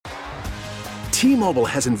T-Mobile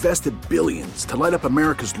has invested billions to light up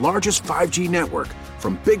America's largest 5G network,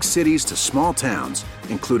 from big cities to small towns,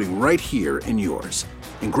 including right here in yours.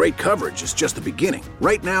 And great coverage is just the beginning.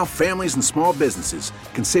 Right now, families and small businesses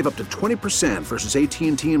can save up to 20% versus AT&T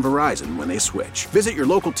and Verizon when they switch. Visit your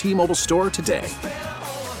local T-Mobile store today.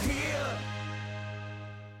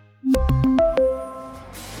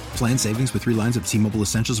 Plan savings with 3 lines of T-Mobile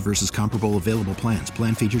Essentials versus comparable available plans.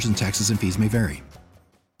 Plan features and taxes and fees may vary.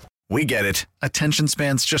 We get it. Attention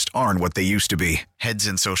spans just aren't what they used to be. Heads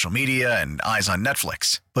in social media and eyes on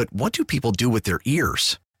Netflix. But what do people do with their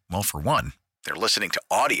ears? Well, for one, they're listening to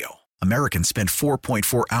audio. Americans spend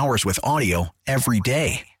 4.4 hours with audio every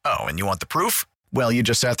day. Oh, and you want the proof? Well, you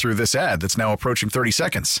just sat through this ad that's now approaching 30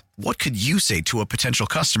 seconds. What could you say to a potential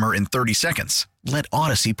customer in 30 seconds? Let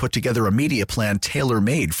Odyssey put together a media plan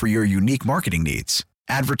tailor-made for your unique marketing needs.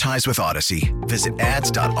 Advertise with Odyssey. Visit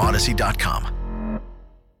ads.odyssey.com.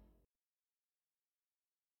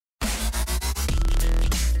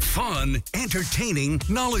 Fun, entertaining,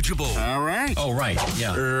 knowledgeable. All right. Oh, right.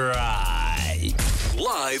 Yeah. Right.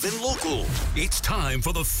 Live and local. It's time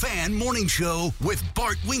for the Fan Morning Show with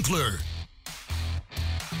Bart Winkler.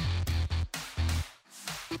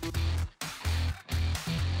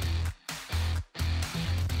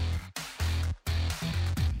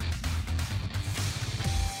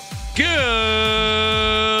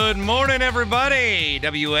 Good morning, everybody.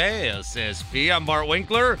 WASSP. I'm Bart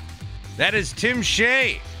Winkler. That is Tim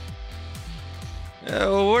Shea.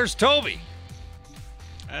 Where's Toby?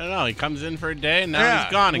 I don't know. He comes in for a day and now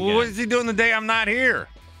he's gone again. What is he doing the day I'm not here?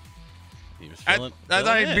 He was I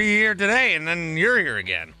thought he'd be here today, and then you're here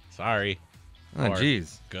again. Sorry. Oh,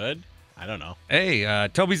 jeez. Good? I don't know. Hey,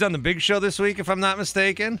 Toby's on the Big Show this week, if I'm not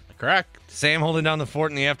mistaken. Correct. Sam holding down the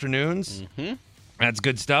fort in the afternoons. Mm-hmm. That's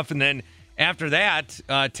good stuff. And then after that,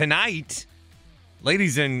 tonight,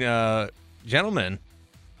 ladies and gentlemen,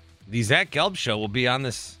 the Zach Gelb Show will be on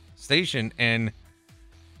this station, and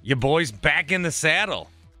your boy's back in the saddle.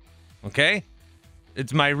 Okay?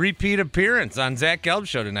 It's my repeat appearance on Zach Gelb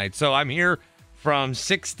Show tonight. So I'm here from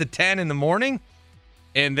 6 to 10 in the morning,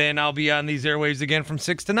 and then I'll be on these airwaves again from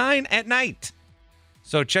 6 to 9 at night.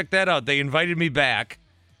 So check that out. They invited me back.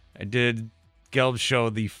 I did Gelb Show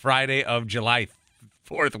the Friday of July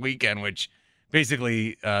 4th weekend, which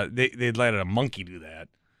basically they'd let a monkey do that.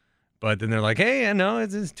 But then they're like, hey, I know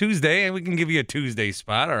it's Tuesday, and we can give you a Tuesday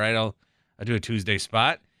spot. All right, I'll do a Tuesday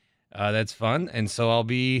spot. That's fun. And so I'll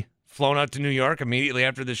be flown out to New York immediately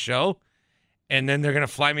after the show. And then they're going to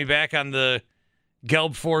fly me back on the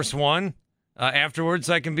Gelb Force One afterwards,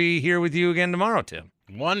 so I can be here with you again tomorrow, Tim.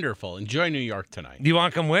 Wonderful. Enjoy New York tonight. Do you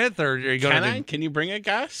want to come with, or are you going to? Can you bring a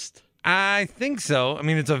guest? I think so. I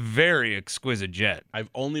mean, it's a very exquisite jet. I've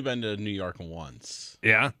only been to New York once.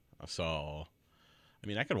 Yeah? So, I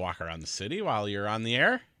mean, I could walk around the city while you're on the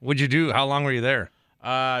air. What'd you do? How long were you there?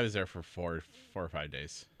 I was there for four or 5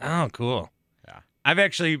 days. Oh, cool. Yeah. I've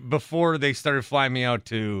actually, before they started flying me out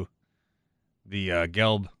to the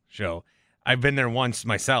Gelb Show, I've been there once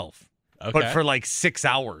myself. Okay. But for like 6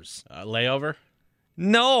 hours. Layover?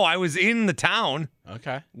 No, I was in the town.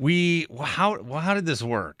 Okay. How did this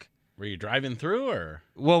work? Were you driving through, or?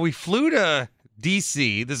 Well, we flew to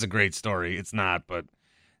D.C. This is a great story. It's not, but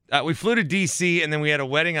we flew to D.C., and then we had a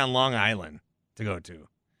wedding on Long Island to go to.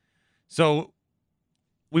 So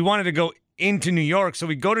we wanted to go into New York. So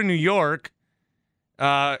we go to New York.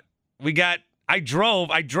 I drove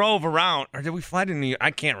around. Or did we fly to New York? I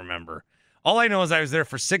can't remember. All I know is I was there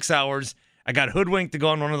for 6 hours. I got hoodwinked to go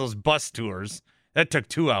on one of those bus tours. That took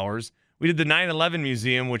 2 hours. We did the 9/11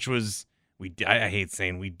 Museum, which was... I hate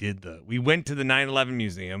saying we went to the 9/11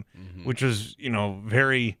 Museum, which was,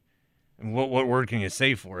 very, what word can you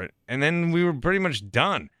say for it? And then we were pretty much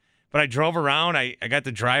done. But I drove around. I got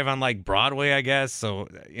to drive on, like, Broadway, I guess. So,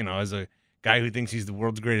 as a guy who thinks he's the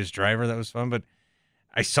world's greatest driver, that was fun. But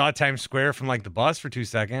I saw Times Square from, like, the bus for 2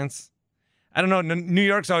 seconds. I don't know. New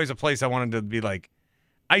York's always a place I wanted to be, like,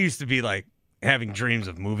 I used to be, like, having dreams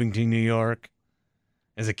of moving to New York.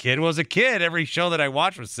 As a kid, every show that I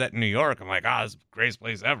watched was set in New York. I'm like, this is the greatest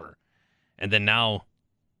place ever. And then now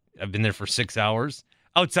I've been there for 6 hours.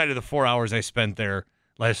 Outside of the 4 hours I spent there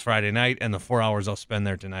last Friday night and the 4 hours I'll spend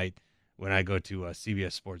there tonight when I go to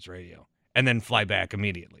CBS Sports Radio. And then fly back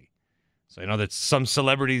immediately. So I know that some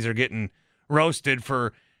celebrities are getting roasted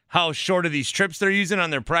for how short of these trips they're using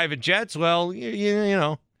on their private jets. Well, you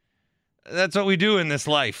know, that's what we do in this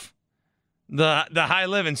life. The high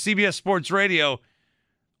living, CBS Sports Radio,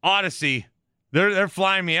 Odyssey, they're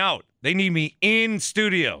flying me out. They need me in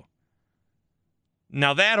studio.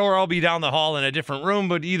 Now that, or I'll be down the hall in a different room,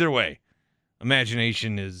 but either way,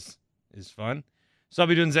 imagination is fun. So I'll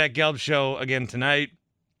be doing Zach Gelb's show again tonight.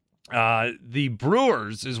 The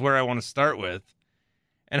Brewers is where I want to start with.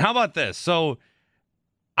 And how about this? So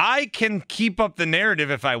I can keep up the narrative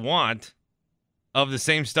if I want of the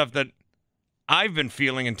same stuff that I've been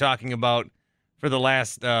feeling and talking about for the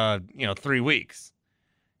last 3 weeks.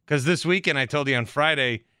 Because this weekend, I told you on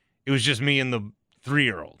Friday, it was just me and the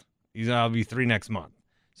 3-year-old. I'll be 3 next month.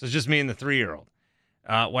 So it's just me and the 3-year-old.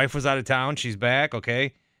 Wife was out of town. She's back,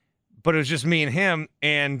 okay? But it was just me and him,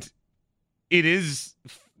 and it is,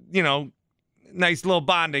 nice little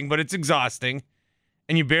bonding, but it's exhausting,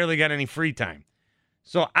 and you barely got any free time.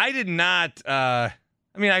 So I did not, what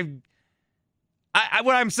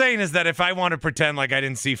I'm saying is that if I want to pretend like I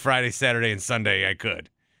didn't see Friday, Saturday, and Sunday, I could.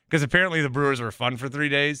 Because apparently the Brewers were fun for 3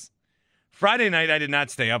 days. Friday night, I did not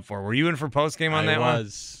stay up for. Were you in for postgame on that one? I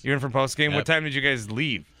was. You were in for postgame? Yep. What time did you guys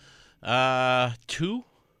leave? 2?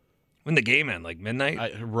 When the game end? Like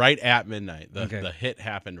midnight? Right at midnight. The Okay. hit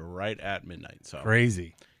happened right at midnight. So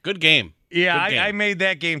Crazy. good game. Yeah, Good game. I made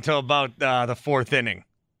that game till about the 4th inning.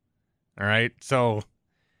 All right, so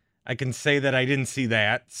I can say that I didn't see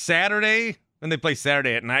that. Saturday, when they play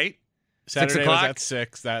Saturday at night, Saturday 6 was o'clock? at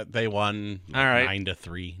 6. That they won. All right.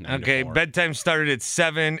 9-3. 9-4. Okay, bedtime started at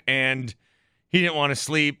 7, and he didn't want to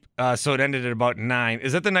sleep, so it ended at about 9.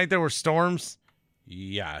 Is that the night there were storms?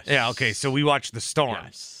 Yes. Yeah, okay, so we watched the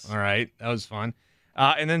storms. Yes. All right, that was fun.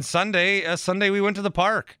 And then Sunday we went to the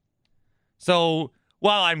park. So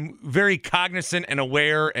while I'm very cognizant and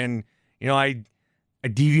aware, and I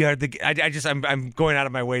DVR'd I'm going out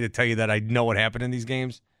of my way to tell you that I know what happened in these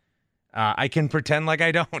games. I can pretend like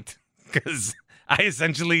I don't, because I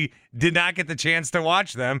essentially did not get the chance to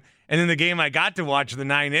watch them. And then the game I got to watch the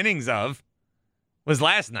 9 innings of was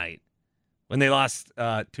last night when they lost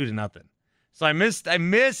 2-0. So I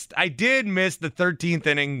did miss the 13th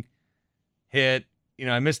inning hit.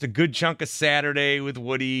 I missed a good chunk of Saturday with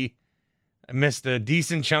Woody. I missed a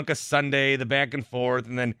decent chunk of Sunday, the back and forth.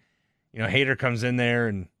 And then, Hader comes in there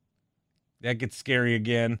and that gets scary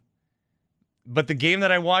again. But the game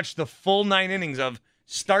that I watched the full 9 innings of,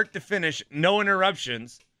 start to finish, no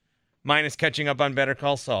interruptions, minus catching up on Better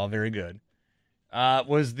Call Saul, very good,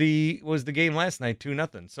 was the game last night,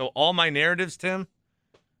 2-0. So all my narratives, Tim,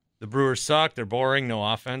 the Brewers suck, they're boring, no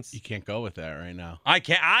offense. You can't go with that right now. I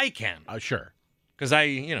can. Sure. Because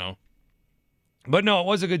but no, it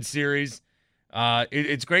was a good series.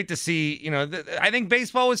 It's great to see, I think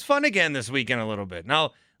baseball was fun again this weekend a little bit.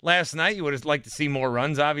 Now, last night, you would have liked to see more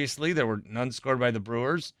runs, obviously. There were none scored by the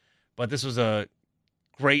Brewers, but this was a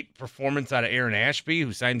great performance out of Aaron Ashby,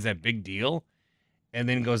 who signs that big deal, and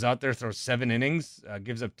then goes out there, throws 7 innings,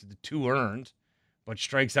 gives up to the 2 earned, but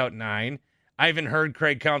strikes out 9. I haven't heard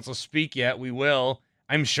Craig Counsell speak yet. We will.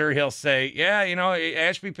 I'm sure he'll say, yeah,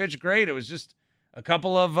 Ashby pitched great. It was just a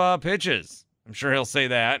couple of pitches. I'm sure he'll say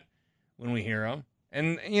that when we hear him.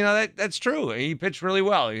 And, that's true. He pitched really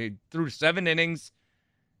well. He threw 7 innings,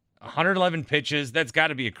 111 pitches. That's got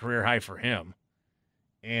to be a career high for him.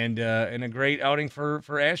 And a great outing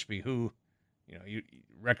for Ashby, who,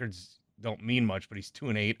 records don't mean much, but he's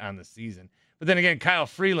 2-8 on the season. But then again, Kyle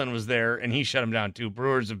Freeland was there, and he shut him down too.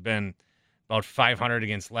 Brewers have been about 500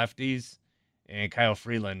 against lefties, and Kyle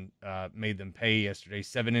Freeland made them pay yesterday.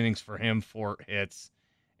 7 innings for him, 4 hits,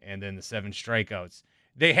 and then the 7 strikeouts.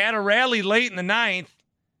 They had a rally late in the 9th,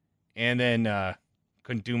 and then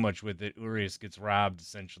couldn't do much with it. Urias gets robbed,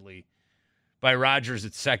 essentially, by Rogers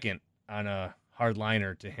at second on a hard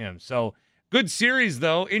liner to him. So, good series,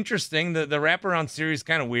 though. Interesting. The wraparound series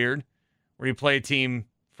kind of weird, where you play a team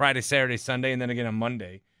Friday, Saturday, Sunday, and then again on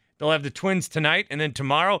Monday. They'll have the Twins tonight, and then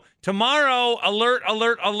tomorrow, alert,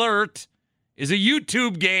 alert, alert, is a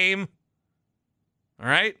YouTube game. All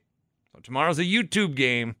right? So tomorrow's a YouTube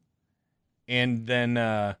game. And then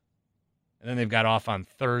they've got off on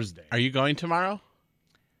Thursday. Are you going tomorrow?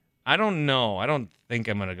 I don't know. I don't think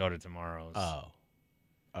I'm going to go to tomorrow's. Oh,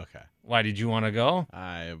 okay. Why, did you want to go?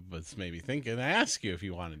 I was maybe thinking to ask you if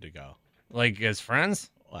you wanted to go. Like as friends?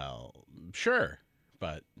 Well, sure,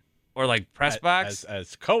 but Or like press box?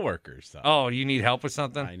 as coworkers, though. Oh, you need help with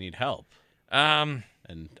something? I need help, Um,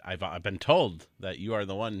 and I've been told that you are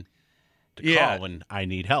the one to Yeah. call when I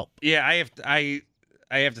need help. yeah, I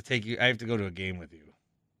have to take you. I have to go to a game with you.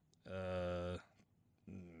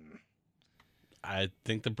 I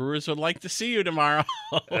think the Brewers would like to see you tomorrow.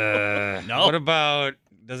 No. What about?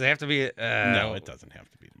 Does it have to be? No, it doesn't have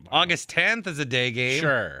to be tomorrow. August 10th is a day game.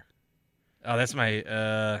 Sure. Oh, that's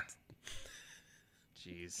my.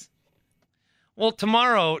 Jeez. Well,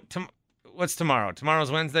 tomorrow. What's tomorrow?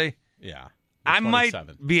 Tomorrow's Wednesday. Yeah. I might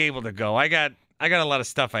 27th. be able to go. I got a lot of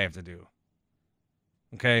stuff I have to do.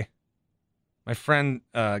 Okay. My friend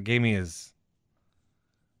gave me his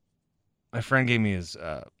My friend gave me his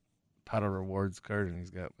Paddle Rewards card, and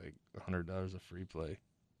he's got like $100 of free play.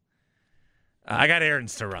 I got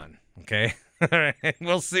errands to run, okay? All right,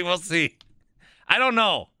 we'll see. I don't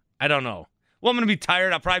know. Well, I'm going to be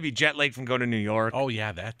tired. I'll probably be jet lagged from going to New York. Oh,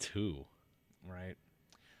 yeah, that too. Right.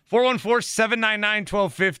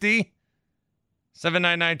 414-799-1250.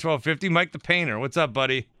 799-1250. Mike the Painter. What's up,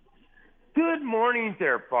 buddy? Good morning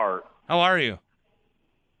there, Bart. How are you?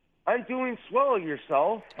 I'm doing swell.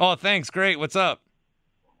 Yourself? Oh, thanks. Great. What's up?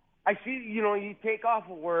 I see, you take off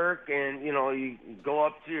of work and, you go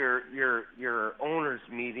up to your owner's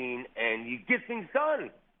meeting and you get things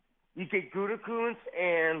done. You get Gutekunst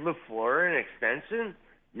and LaFleur an extension.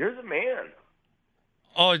 You're the man.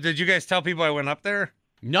 Oh, did you guys tell people I went up there?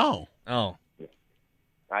 No. Oh.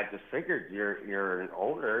 I just figured you're an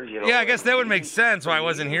owner. Yeah, I guess that would make sense why I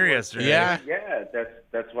wasn't here yesterday. Yeah. Yeah,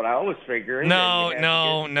 that's what I was figuring. No.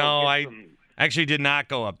 I actually did not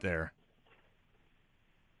go up there.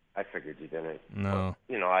 I figured you didn't. No.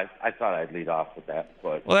 But, I thought I'd lead off with that.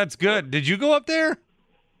 But Well, that's good. Did you go up there?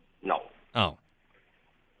 no. Oh.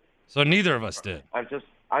 So neither of us did. I'm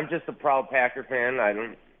just a proud Packer fan. I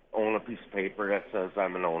don't own a piece of paper that says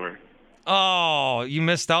I'm an owner. Oh, you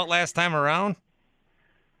missed out last time around?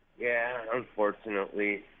 Yeah,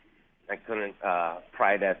 unfortunately, I couldn't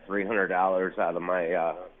pry that $300 out of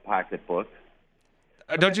my pocketbook.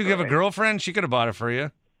 Don't you have a girlfriend? She could have bought it for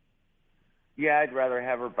you. Yeah, I'd rather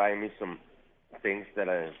have her buy me some things that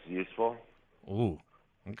are useful. Ooh,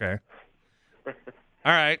 okay. All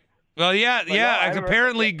right. Well, yeah.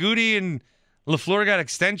 Apparently, Goody and LaFleur got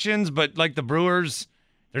extensions, but like the Brewers,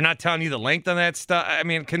 they're not telling you the length on that stuff. I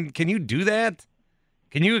mean, can you do that?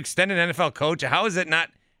 Can you extend an NFL coach? How is it not?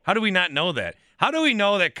 How do we not know that? How do we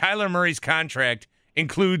know that Kyler Murray's contract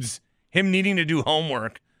includes him needing to do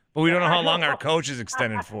homework, but we don't know how long our coach is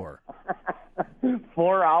extended for?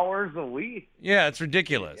 4 hours a week. Yeah, it's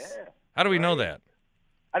ridiculous. Yeah, how do we know that?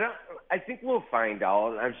 I think we'll find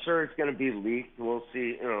out. I'm sure it's going to be leaked. We'll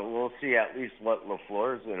see. We'll see at least what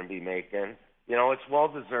LaFleur is going to be making. It's well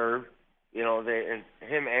deserved.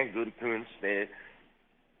 Him and Gutekunst,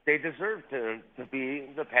 they deserve to be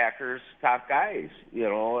the Packers' top guys.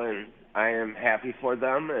 And I am happy for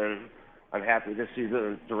them, and I'm happy to see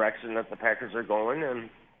the direction that the Packers are going, and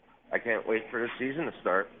I can't wait for the season to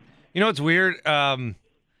start. It's weird.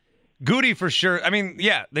 Goody for sure. I mean,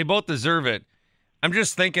 yeah, they both deserve it. I'm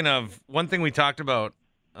just thinking of one thing we talked about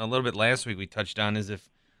a little bit last week we touched on is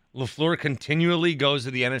if LaFleur continually goes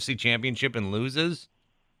to the NFC Championship and loses.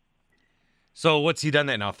 So what's he done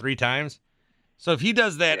that now? 3 times? So if he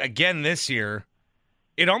does that again this year,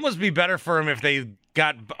 it'd almost be better for him if they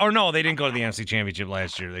got – or no, they didn't go to the NFC Championship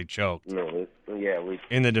last year. They choked. No,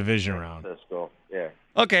 in the division round. Cisco, yeah.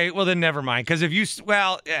 Okay, well then never mind. Because if you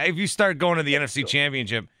start going to the NFC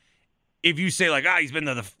Championship, if you say like, he's been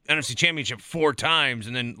to the NFC Championship 4 times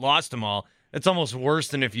and then lost them all, that's almost worse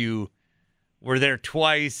than if you were there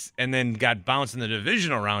twice and then got bounced in the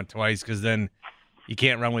divisional round twice, because then you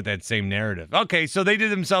can't run with that same narrative. Okay, so they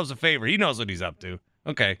did themselves a favor. He knows what he's up to.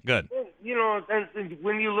 Okay, good. And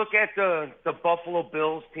when you look at the Buffalo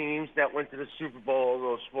Bills teams that went to the Super Bowl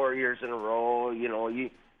those 4 years in a row,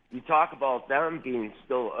 you talk about them being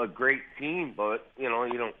still a great team, but, you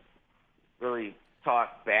don't really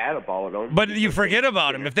talk bad about them. But you forget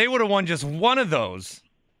about them. If they would have won just one of those,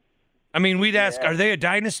 I mean, we'd ask, are they a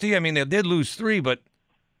dynasty? I mean, they did lose 3, but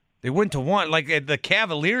they went to 1. Like the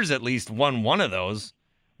Cavaliers at least won one of those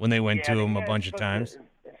when they went to them a bunch of times.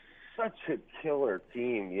 Such a killer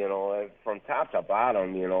team, from top to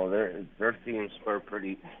bottom, their teams were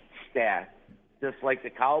pretty stacked. Just like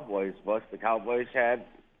the Cowboys, but the Cowboys had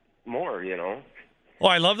more, Oh,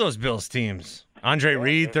 I love those Bills teams. Andre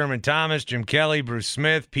Reed, Thurman Thomas, Jim Kelly, Bruce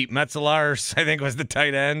Smith, Pete Metzelaars, I think was the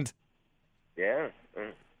tight end. Yeah.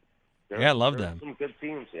 I love them. Some good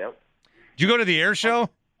teams, yeah. Did you go to the air show?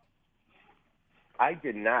 I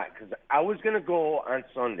did not, because I was going to go on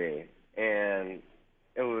Sunday, and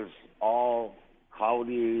it was all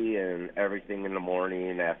cloudy and everything in the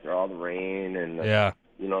morning after all the rain. And,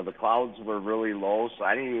 the clouds were really low, so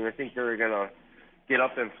I didn't even think they were going to get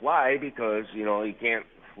up and fly because, you can't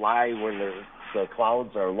fly when the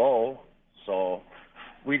clouds are low. So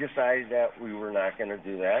we decided that we were not going to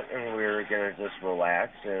do that, and we were going to just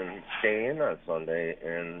relax and stay in on Sunday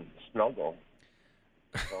and snuggle.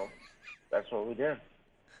 So that's what we did.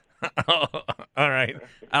 Oh, all right.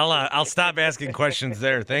 I'll stop asking questions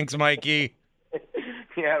there. Thanks, Mikey.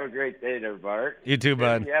 You have a great day there, Bart. You too,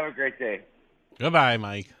 bud. You have a great day. Goodbye,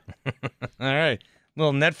 Mike. All right.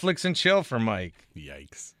 Little Netflix and chill for Mike.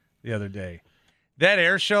 Yikes. The other day. That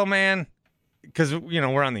air show, man, because,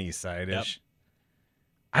 we're on the east side-ish.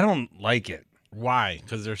 I don't like it. Why?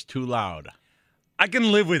 Because there's too loud. I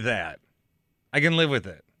can live with that. I can live with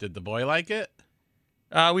it. Did the boy like it?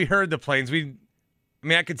 We heard the planes.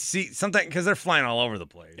 I could see something because they're flying all over the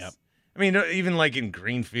place. Yep. I mean, even like in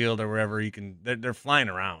Greenfield or wherever they're flying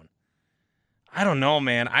around. I don't know,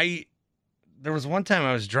 man. There was one time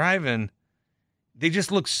I was driving, they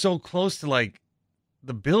just look so close to like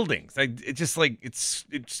the buildings.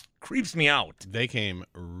 It creeps me out. They came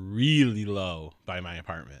really low by my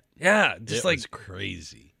apartment. Yeah, It just like was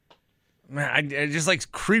crazy. man, it just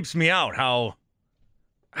like creeps me out how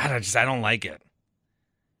I don't like it.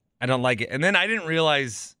 I don't like it. And then I didn't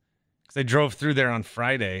realize because I drove through there on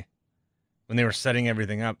Friday when they were setting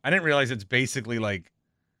everything up. I didn't realize it's basically like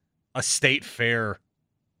a state fair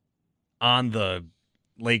on the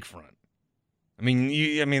lakefront. I mean,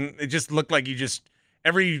 it just looked like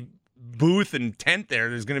every booth and tent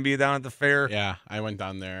there's going to be down at the fair. Yeah, I went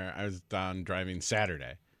down there. I was down driving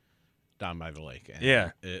Saturday down by the lake. And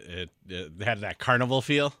Yeah. It had that carnival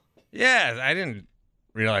feel. Yeah, I didn't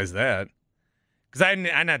realize that because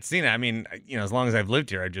I not seen it. I mean, as long as I've lived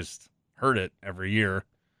here, I just heard it every year,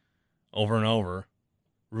 over and over,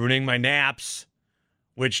 ruining my naps.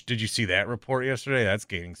 Which, did you see that report yesterday? That's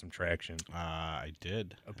gaining some traction. I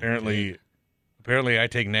did. Apparently, I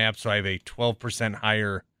take naps, so I have a 12%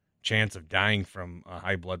 higher chance of dying from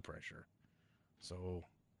high blood pressure. So,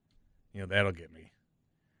 that'll get me.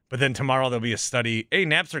 But then tomorrow there'll be a study. Hey,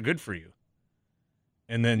 naps are good for you.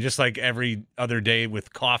 And then just like every other day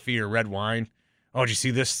with coffee or red wine. Oh, did you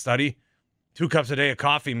see this study? 2 cups a day of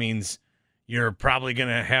coffee means you're probably going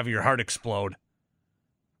to have your heart explode.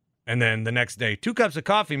 And then the next day, 2 cups of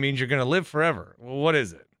coffee means you're going to live forever. Well, what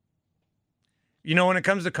is it? When it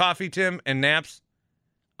comes to coffee, Tim, and naps,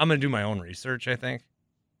 I'm going to do my own research, I think.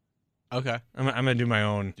 Okay. I'm going to do my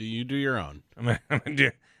own. Do you do your own? I'm going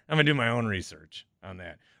to do my own research on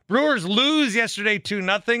that. Brewers lose yesterday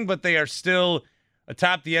 2-0, but they are still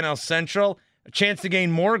atop the NL Central. A chance to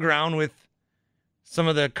gain more ground with some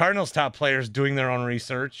of the Cardinals' top players doing their own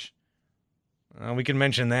research. We can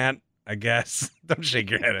mention that, I guess. Don't shake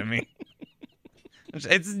your head at me.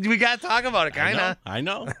 We got to talk about it, kind of. I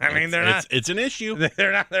know. I mean, they're not. It's an issue.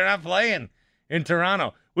 They're not playing in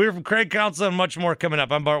Toronto. We hear from Craig Counsell and much more coming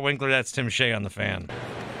up. I'm Bart Winkler. That's Tim Shea on The Fan.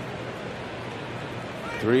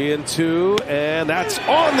 3-2, and that's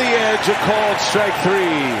on the edge. A called strike 3.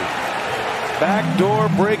 Backdoor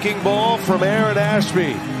breaking ball from Aaron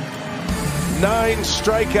Ashby. 9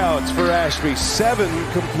 strikeouts for Ashby.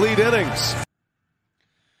 7 complete innings.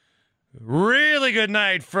 Really good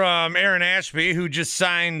night from Aaron Ashby, who just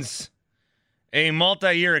signs a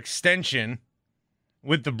multi-year extension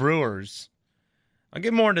with the Brewers. I'll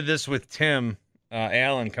get more into this with Tim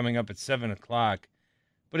Allen coming up at 7 o'clock.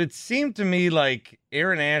 But it seemed to me like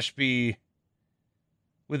Aaron Ashby,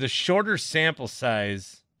 with a shorter sample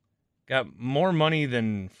size, got more money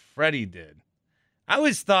than Freddie did. I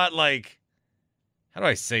always thought, how do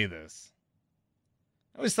I say this?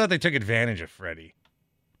 I always thought they took advantage of Freddie.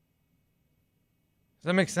 Does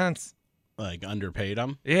that make sense? Like underpaid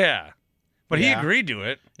him? Yeah. But he agreed to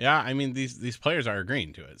it. Yeah, I mean, these players are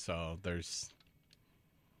agreeing to it, so there's...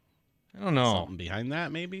 I don't know. Something behind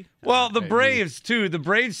that, maybe? Well, the Braves, too. The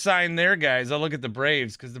Braves signed their guys. I'll look at the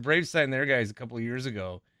Braves, because the Braves signed their guys a couple of years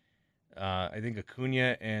ago. I think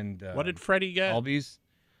Acuna and... what did Freddie get? Albies.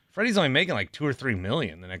 Freddie's only making like $2 or $3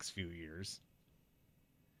 million the next few years.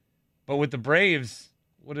 But with the Braves,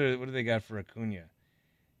 what do they got for Acuna?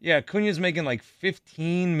 Yeah, Acuna's making like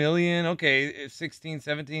 $15 million. Okay, 16,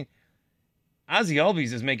 17. Ozzie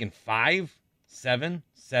Albies is making 5, 7,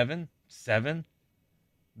 7, 7.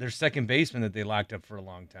 Their second baseman that they locked up for a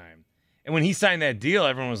long time. And when he signed that deal,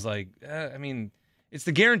 everyone was like, I mean, it's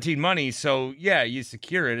the guaranteed money. So, yeah, you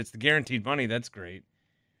secure it. It's the guaranteed money. That's great.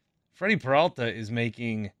 Freddie Peralta is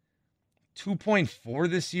making 2.4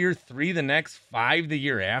 this year, 3 the next, 5 the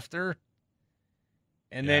year after.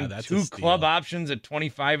 And then 2 club options at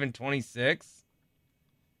 25 and 26.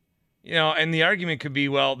 And the argument could be,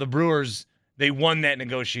 well, the Brewers, they won that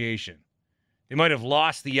negotiation. They might have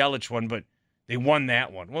lost the Yelich one, but they won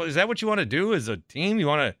that one. Well, is that what you want to do as a team? You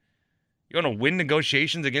want to win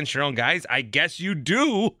negotiations against your own guys? I guess you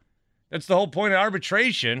do. That's the whole point of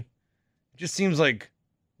arbitration. It just seems like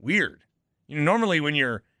weird. Normally when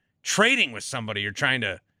you're trading with somebody, you're trying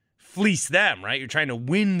to fleece them, right? You're trying to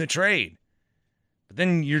win the trade. But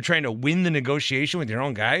then you're trying to win the negotiation with your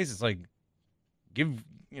own guys. It's like, give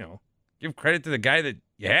credit to the guy that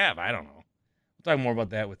you have. I don't know. We'll talk more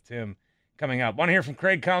about that with Tim coming up. Want to hear from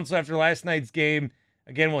Craig Counsell after last night's game.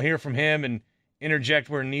 Again, we'll hear from him and interject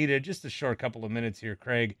where needed. Just a short couple of minutes here,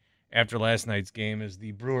 Craig, after last night's game as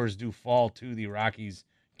the Brewers do fall to the Rockies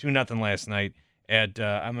 2-0 last night at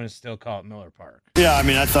I'm going to still call it Miller Park. Yeah, I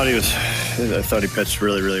mean, I thought he pitched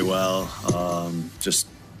really, really well. Just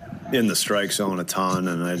in the strike zone a ton,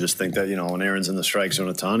 and I just think that, when Aaron's in the strike zone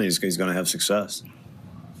a ton, he's going to have success.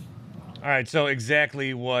 All right, so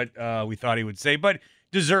exactly what we thought he would say, but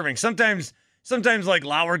deserving. Sometimes like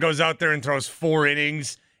Lauer goes out there and throws 4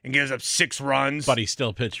 innings and gives up 6 runs. But he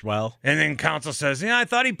still pitched well. And then Counsell says, I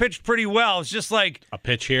thought he pitched pretty well. It's just like a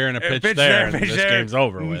pitch here and a pitch there, and this game's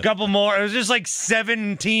over with. A couple more. It was just like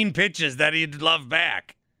 17 pitches that he'd love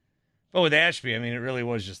back. But with Ashby, I mean, it really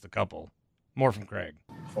was just a couple. More from Craig.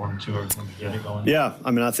 4-2 when you get it going. Yeah,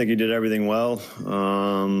 I mean, I think he did everything well.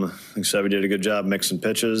 Like I said, we did a good job mixing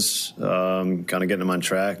pitches, kind of getting him on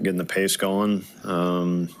track, getting the pace going.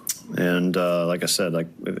 And like I said, like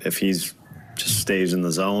if he's just stays in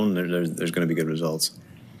the zone, there's going to be good results.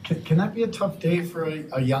 Can that be a tough day for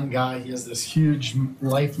a young guy? He has this huge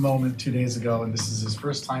life moment 2 days ago, and this is his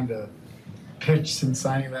first time to pitch since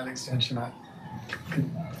signing that extension.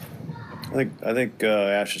 I think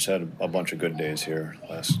Ash has had a bunch of good days here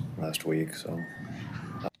last week. So,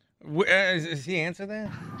 does he answer that?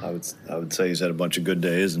 I would say he's had a bunch of good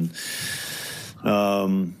days, and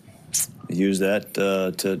use that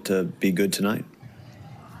to be good tonight.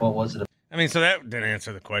 What was it? I mean, so that didn't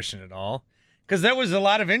answer the question at all, because there was a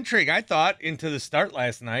lot of intrigue, I thought, into the start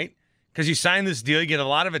last night. Because you signed this deal, you get a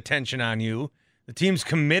lot of attention on you. The team's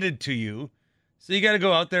committed to you, so you got to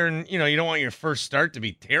go out there and you don't want your first start to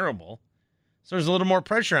be terrible. So there's a little more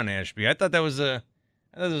pressure on Ashby. I thought that was a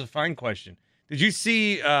fine question. Did you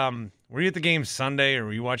see? Were you at the game Sunday, or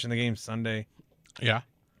were you watching the game Sunday? Yeah.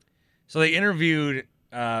 So they interviewed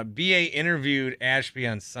BA interviewed Ashby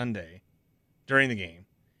on Sunday during the game.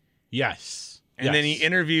 Yes. And then he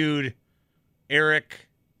interviewed Eric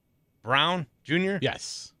Brown Jr.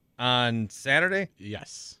 Yes. On Saturday.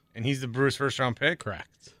 Yes. And he's the Brewers' first-round pick.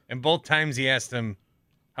 Correct. And both times he asked him,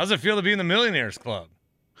 "How's it feel to be in the Millionaires Club?"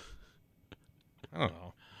 I don't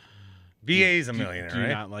know. BA's a millionaire, do you right?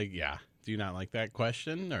 Do you not like that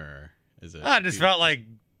question, or is it? I just felt like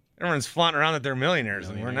everyone's flaunting around that they're millionaires,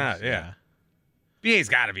 and we're not. Yeah. BA's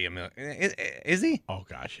got to be a millionaire. Is he? Oh,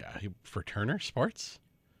 gosh, yeah. For Turner Sports?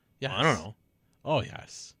 Yes. I don't know. Oh,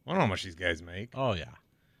 yes. I don't know how much these guys make. Oh, yeah.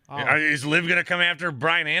 Is Liv going to come after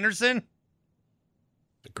Brian Anderson?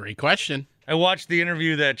 Great question. I watched the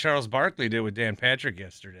interview that Charles Barkley did with Dan Patrick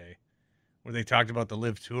yesterday, where they talked about the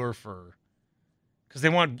Liv Tour because they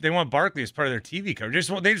want Barkley as part of their TV coverage.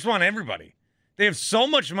 They just want everybody. They have so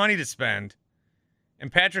much money to spend, and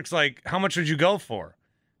Patrick's like, "How much would you go for?"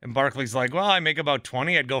 And Barkley's like, "Well, I make about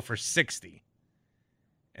 20. I'd go for 60."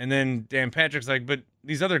 And then Dan Patrick's like, "But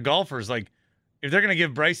these other golfers, like, if they're going to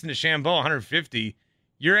give Bryson DeChambeau 150,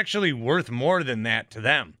 you're actually worth more than that to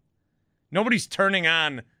them. Nobody's turning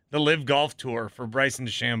on the Live Golf Tour for Bryson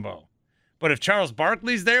DeChambeau. But if Charles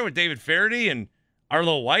Barkley's there with David Faraday and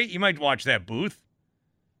Arlo White, you might watch that booth."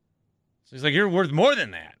 So he's like, "You're worth more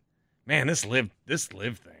than that." Man, this live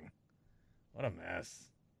thing. What a mess.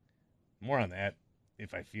 More on that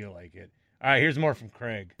if I feel like it. All right, here's more from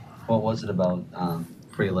Craig. What was it about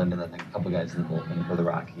Freeland and then a couple guys in the bullpen for the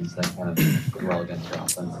Rockies that kind of did well against your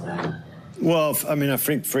offense tonight? Well, I mean, I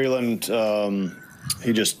think Freeland,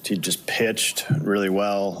 he just pitched really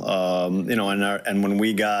well, and when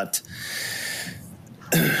we got,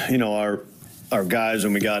 our guys,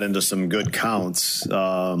 when we got into some good counts,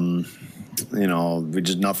 nothing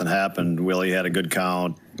happened. Willie had a good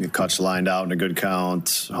count. Kutch lined out in a good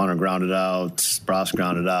count. Hunter grounded out. Spross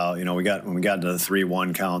grounded out. When we got into the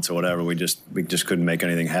 3-1 counts or whatever, we just couldn't make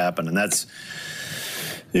anything happen. And that's,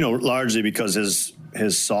 largely because his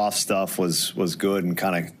soft stuff was good and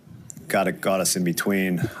kind of got us in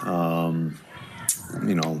between,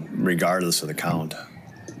 regardless of the count.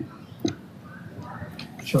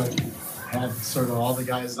 Sure. Had sort of all the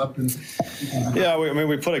guys up and yeah,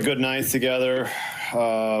 we put a good ninth together,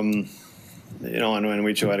 and we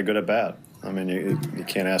had a good at bat. I mean, you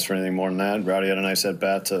can't ask for anything more than that. Rowdy had a nice at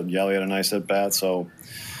bat. Yelly had a nice at bat. So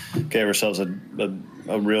gave ourselves a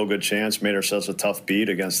real good chance. Made ourselves a tough beat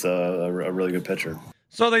against a really good pitcher.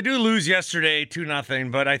 So they do lose yesterday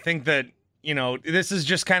 2-0, but I think that this is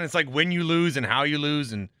just kind of, it's like when you lose and how you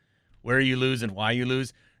lose and where you lose and why you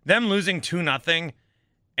lose. Them losing 2-0.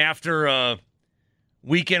 After a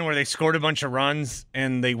weekend where they scored a bunch of runs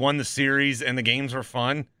and they won the series and the games were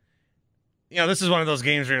fun, this is one of those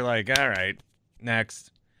games where you're like, all right, next.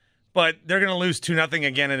 But they're going to lose 2-0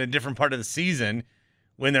 again in a different part of the season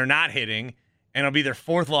when they're not hitting, and it'll be their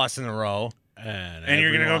 4th loss in a row, and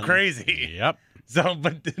you're going to go crazy. Yep. So,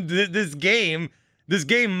 but this game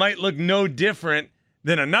might look no different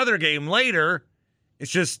than another game later. It's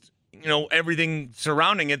just everything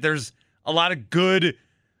surrounding it, there's a lot of good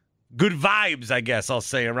vibes, I guess I'll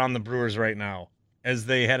say, around the Brewers right now, as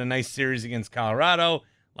they had a nice series against Colorado.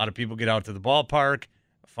 A lot of people get out to the ballpark,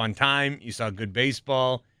 a fun time. You saw good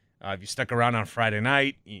baseball. If you stuck around on Friday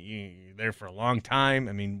night, you're there for a long time.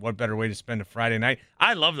 I mean, what better way to spend a Friday night?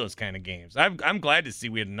 I love those kind of games. I'm glad to see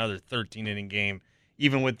we had another 13-inning game,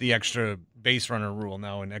 even with the extra base runner rule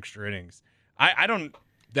now and extra innings. I don't.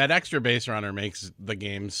 That extra base runner makes the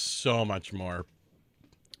game so much more.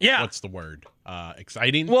 Yeah. What's the word?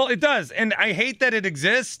 Exciting. Well, it does, and I hate that it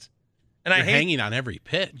exists. And You're I hate hanging on every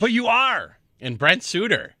pitch. But you are. And Brent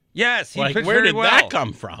Suter. Yes, he pitched where very did well. that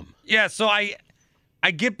come from? Yeah, so I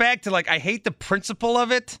get back to, I hate the principle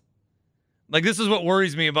of it. Like, this is what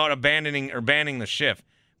worries me about banning the shift.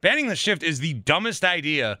 Banning the shift is the dumbest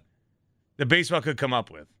idea that baseball could come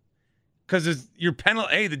up with. Because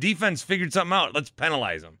the defense figured something out. Let's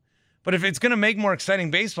penalize them. But if it's going to make more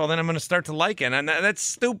exciting baseball, then I'm going to start to like it. And that's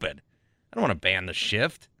stupid. I don't want to ban the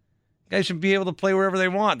shift. Guys should be able to play wherever they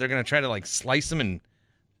want. They're going to try to, slice them and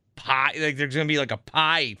pie. There's going to be, a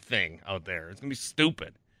pie thing out there. It's going to be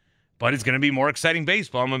stupid. But it's going to be more exciting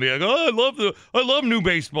baseball. I'm going to be like, oh, I love new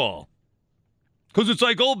baseball. Because it's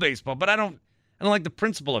like old baseball. But I don't like the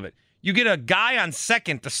principle of it. You get a guy on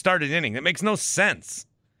second to start an inning. That makes no sense.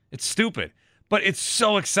 It's stupid. But it's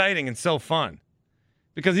so exciting and so fun.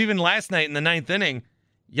 Because even last night in the 9th inning,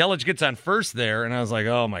 Yelich gets on first there, and I was like,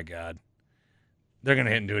 oh, my God. They're going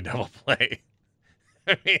to hit into a double play.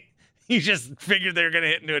 I mean, he just figured they were going to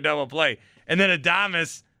hit into a double play. And then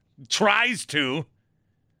Adames tries to,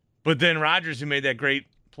 but then Rogers, who made that great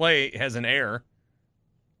play, has an error.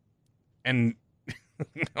 And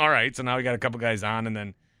all right, so now we got a couple guys on, and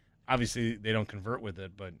then obviously they don't convert with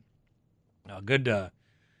it. But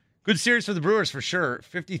good series for the Brewers for sure.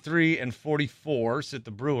 53-44 sit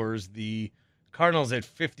the Brewers. The Cardinals at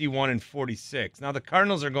 51-46. Now the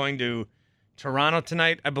Cardinals are going to Toronto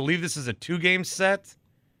tonight. I believe this is a 2-game set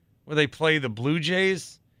where they play the Blue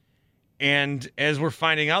Jays. And as we're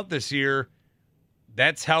finding out this year,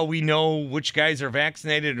 that's how we know which guys are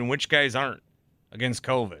vaccinated and which guys aren't against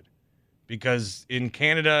COVID. Because in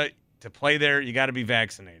Canada, to play there, you got to be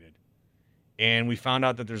vaccinated. And we found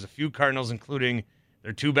out that there's a few Cardinals, including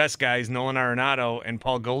their 2 best guys, Nolan Arenado and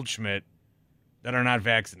Paul Goldschmidt, that are not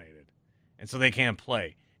vaccinated. And so they can't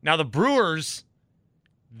play. Now, the Brewers,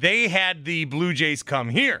 they had the Blue Jays come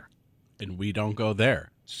here. And we don't go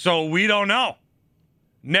there. So we don't know.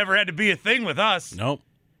 Never had to be a thing with us. Nope.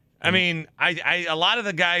 I mean, a lot of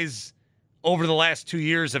the guys over the last 2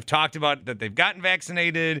 years have talked about that they've gotten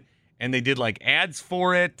vaccinated, and they did ads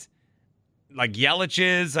for it, like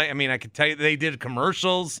Yelich's. I mean, I could tell you they did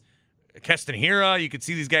commercials. Castanheira, you could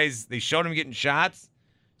see these guys, they showed them getting shots.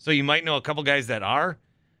 So you might know a couple guys that are.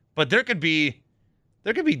 But there could be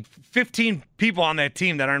 15 people on that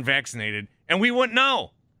team that aren't vaccinated, and we wouldn't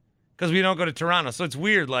know because we don't go to Toronto. So it's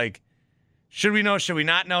weird. Should we know? Should we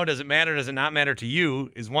not know? Does it matter? Does it not matter to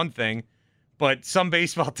you is one thing. But some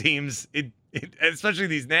baseball teams, especially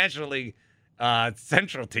these National League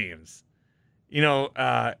Central teams,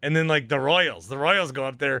 and then the Royals. The Royals go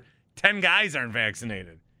up there, 10 guys aren't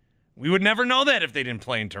vaccinated. We would never know that if they didn't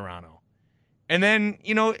play in Toronto. And then,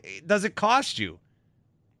 does it cost you?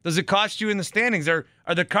 Does it cost you in the standings? Are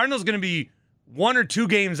the Cardinals going to be 1 or 2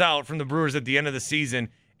 games out from the Brewers at the end of the season,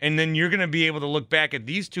 and then you're going to be able to look back at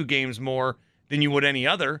these 2 games more than you would any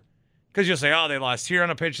other? Because you'll say, oh, they lost here on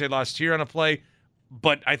a pitch, they lost here on a play.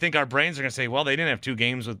 But I think our brains are going to say, well, they didn't have 2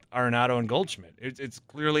 games with Arenado and Goldschmidt. It's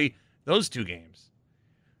clearly those 2 games.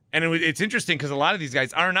 And it's interesting because a lot of these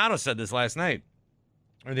guys, Arenado said this last night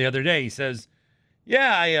or the other day. He says,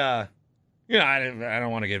 yeah, I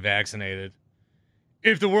don't want to get vaccinated.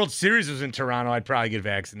 If the World Series was in Toronto, I'd probably get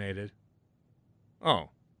vaccinated. Oh.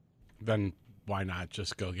 Then why not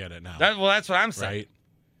just go get it now? That's what I'm saying.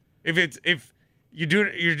 Right?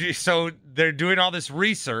 So they're doing all this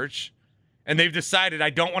research, and they've decided I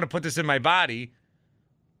don't want to put this in my body,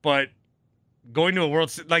 but going to a World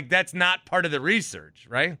Series, that's not part of the research,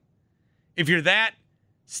 right? If you're that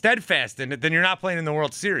steadfast in it, then you're not playing in the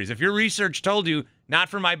World Series. If your research told you not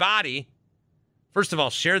for my body, first of all,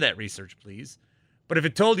 share that research, please. But if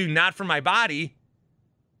it told you not for my body,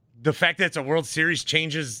 the fact that it's a World Series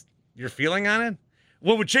changes your feeling on it?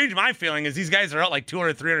 What would change my feeling is these guys are out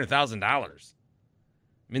 $200,000, $300,000.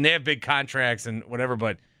 I mean, they have big contracts and whatever,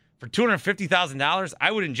 but for $250,000,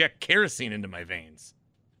 I would inject kerosene into my veins.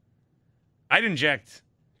 I'd inject,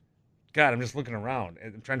 God, I'm just looking around.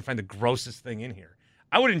 I'm trying to find the grossest thing in here.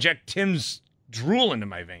 I would inject Tim's drool into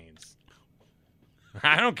my veins.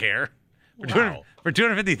 I don't care. For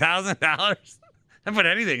 $250,000, I put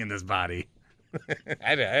anything in this body.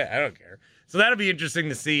 I don't care. So that'll be interesting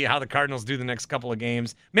to see how the Cardinals do the next couple of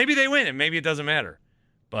games. Maybe they win, and maybe it doesn't matter.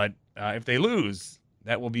 But if they lose,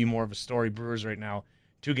 that will be more of a story. Brewers right now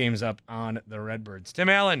 2 games up on the Redbirds. Tim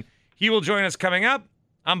Allen, he will join us coming up.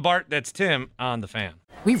 I'm Bart. That's Tim on The Fan.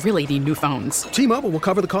 We really need new phones. T-Mobile will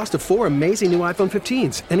cover the cost of 4 amazing new iPhone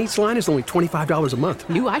 15s, and each line is only $25 a month.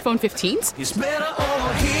 New iPhone 15s? It's better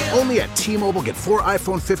over here. Only at T-Mobile, get 4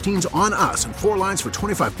 iPhone 15s on us and 4 lines for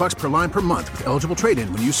 $25 per line per month with eligible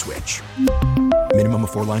trade-in when you switch. Minimum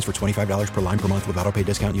of 4 lines for $25 per line per month with autopay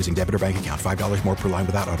discount using debit or bank account. $5 more per line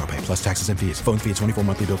without autopay, plus taxes and fees. Phone fee at 24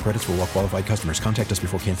 monthly bill credits for well-qualified customers. Contact us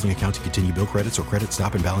before canceling account to continue bill credits or credit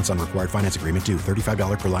stop and balance on required finance agreement due.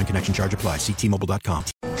 $35 per line connection charge applies. See T-Mobile.com.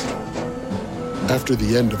 After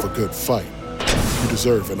the end of a good fight, you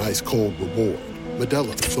deserve an ice-cold reward.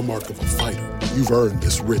 Modelo is the mark of a fighter. You've earned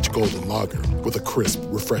this rich golden lager with a crisp,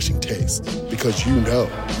 refreshing taste. Because you know,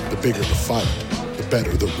 the bigger the fight, the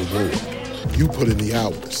better the reward. You put in the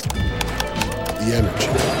hours, the energy,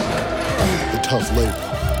 the tough labor.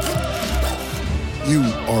 You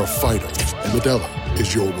are a fighter, and Modelo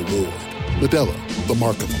is your reward. Modelo, the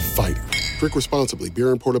mark of a fighter. Drink responsibly. Beer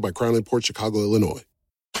imported by Crown Imports, Chicago, Illinois.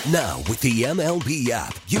 Now, with the MLB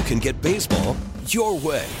app, you can get baseball your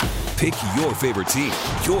way. Pick your favorite team,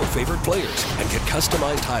 your favorite players, and get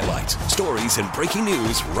customized highlights, stories, and breaking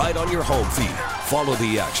news right on your home feed. Follow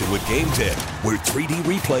the action with Game 10, where 3D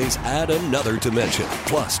replays add another dimension.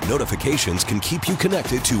 Plus, notifications can keep you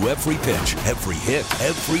connected to every pitch, every hit,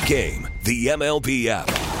 every game. The MLB app.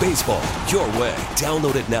 Baseball your way.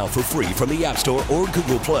 Download it now for free from the App Store or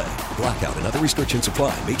Google Play. Blackout and other restrictions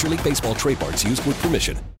apply. Major League Baseball trademarks used with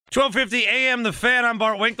permission. 12:50 a.m. The Fan. I'm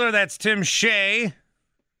Bart Winkler. That's Tim Shea.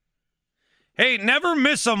 Hey, never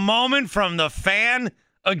miss a moment from The Fan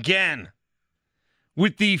again.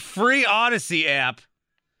 With the free Odyssey app,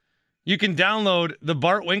 you can download the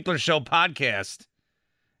Bart Winkler Show podcast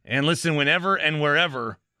and listen whenever and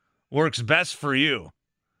wherever works best for you.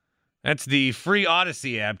 That's the free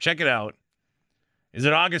Odyssey app. Check it out. Is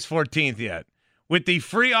it August 14th yet? With the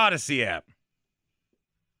free Odyssey app,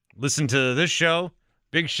 listen to this show,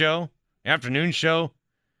 Big Show, Afternoon Show,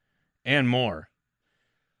 and more.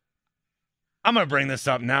 I'm going to bring this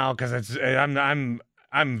up now because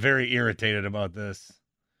I'm very irritated about this.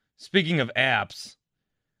 Speaking of apps,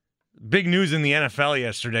 big news in the NFL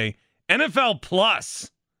yesterday. NFL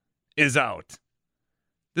Plus is out.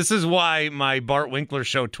 This is why my Bart Winkler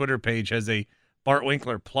Show Twitter page has a Bart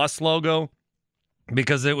Winkler Plus logo,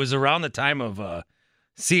 because it was around the time of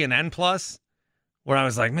CNN Plus where I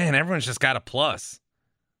was like, man, everyone's just got a plus.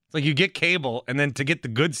 It's like you get cable, and then to get the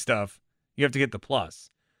good stuff, you have to get the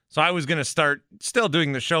plus. So I was going to start still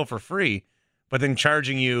doing the show for free, but then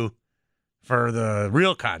charging you for the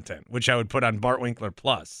real content, which I would put on Bart Winkler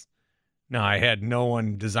Plus. No, I had no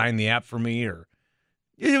one design the app for me, or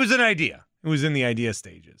it was an idea. It was in the idea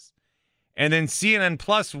stages. And then CNN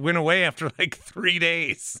Plus went away after like 3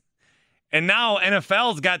 days. And now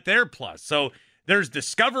NFL's got their plus. So there's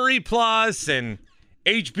Discovery Plus and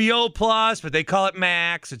HBO Plus, but they call it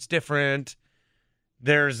Max. It's different.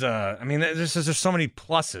 There's there's so many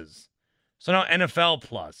pluses. So now NFL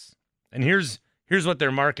Plus. And here's what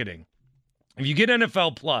they're marketing. If you get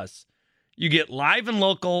NFL Plus, you get live and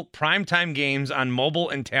local primetime games on mobile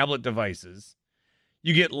and tablet devices.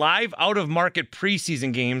 You get live out-of-market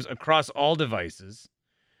preseason games across all devices.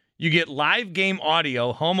 You get live game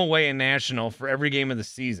audio, home, away, and national for every game of the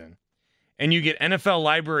season. And you get NFL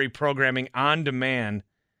library programming on demand.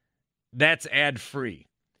 That's ad-free.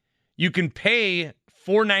 You can pay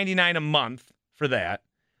 $4.99 a month for that,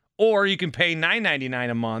 or you can pay $9.99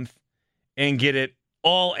 a month and get it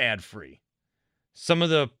all ad-free.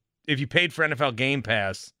 If you paid for NFL Game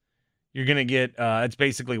Pass, you're going to get, it's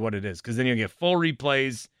basically what it is, because then you'll get full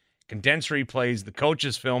replays, condensed replays, the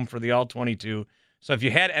coaches film for the All-22. So if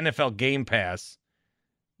you had NFL Game Pass,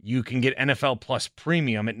 you can get NFL Plus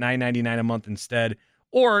Premium at $9.99 a month instead,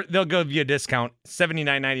 or they'll give you a discount,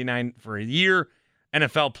 $79.99 for a year.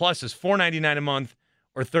 NFL Plus is $4.99 a month,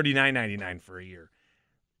 or $39.99 for a year.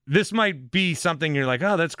 This might be something you're like,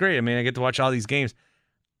 oh, that's great. I mean, I get to watch all these games.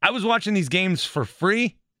 I was watching these games for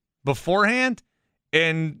free beforehand,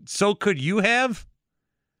 and so could you have.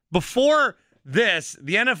 Before this,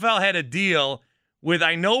 the NFL had a deal with,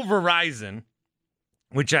 I know, Verizon,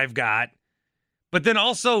 which I've got, but then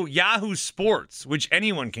also Yahoo Sports, which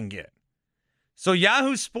anyone can get. So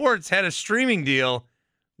Yahoo Sports had a streaming deal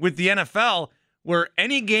with the NFL where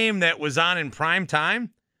any game that was on in prime time,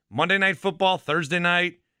 Monday Night Football, Thursday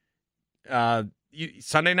night,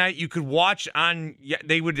 Sunday night, you could watch on,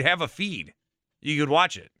 they would have a feed. You could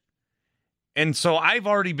watch it. And so I've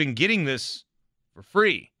already been getting this for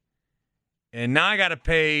free. And now I got to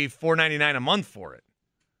pay $4.99 a month for it,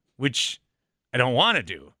 which I don't want to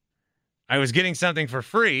do. I was getting something for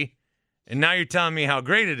free, and now you're telling me how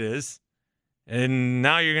great it is, and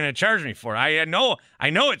now you're going to charge me for it. I know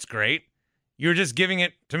it's great. You're just giving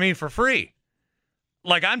it to me for free.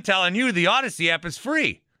 Like I'm telling you, the Odyssey app is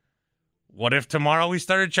free. What if tomorrow we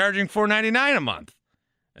started charging $4.99 a month?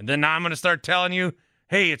 And then now I'm going to start telling you,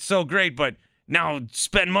 hey, it's so great, but now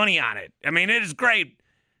spend money on it. I mean, it is great.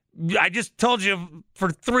 I just told you for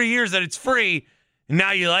 3 years that it's free, and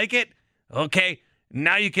now you like it? Okay,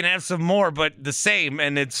 now you can have some more, but the same,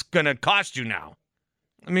 and it's going to cost you now.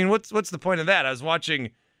 I mean, what's the point of that? I was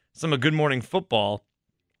watching some of Good Morning Football,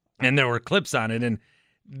 and there were clips on it, and,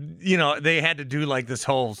 you know, they had to do like this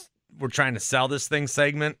whole we're trying to sell this thing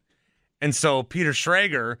segment. And so Peter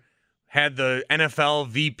Schrager had the NFL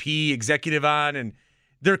VP executive on, and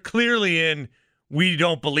they're clearly in we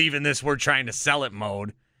don't believe in this, we're trying to sell it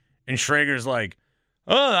mode. And Schrager's like,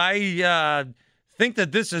 oh, I think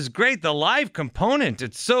that this is great. The live component,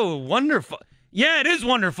 it's so wonderful. Yeah, it is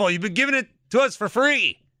wonderful. You've been giving it to us for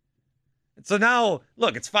free. And so now,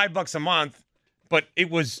 look, it's $5 a month, but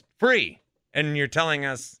it was free. And you're telling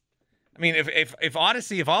us, I mean, if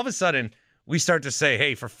Odyssey, if all of a sudden we start to say,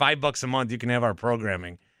 hey, for $5 a month, you can have our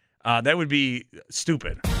programming, that would be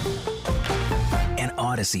stupid. An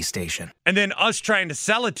Odyssey station. And then us trying to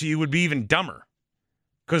sell it to you would be even dumber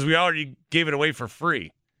because we already gave it away for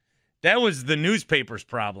free. That was the newspaper's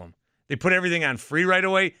problem. They put everything on free right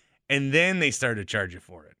away, and then they started to charge you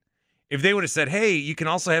for it. If they would have said, hey, you can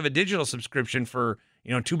also have a digital subscription for,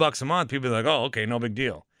 $2 a month, people would be like, oh, okay, no big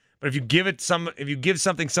deal. But if you give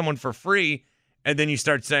something someone for free, and then you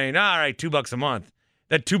start saying, all right, $2 a month,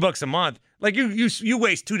 that $2 a month, like you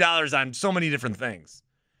waste $2 on so many different things.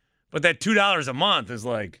 But that $2 a month is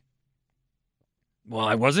like, well,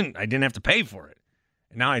 I didn't have to pay for it.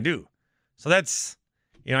 And now I do. So that's,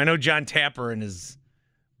 I know John Tapper and his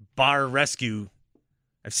bar rescue.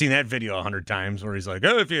 I've seen that video 100 times where he's like,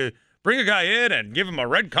 oh, if you bring a guy in and give him a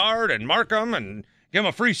red card and mark him and give him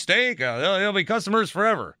a free steak, they'll be customers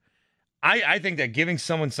forever. I think that giving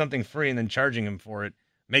someone something free and then charging them for it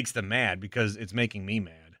makes them mad because it's making me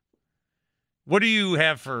mad. What do you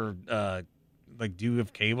have for, do you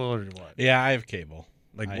have cable or what? Yeah, I have cable.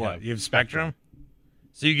 Like what? You have Spectrum?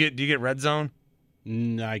 So do you get Red Zone?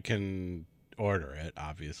 I can order it,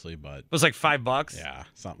 obviously, but it was like $5. Yeah,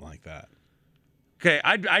 something like that. Okay,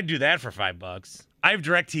 I'd do that for $5. I have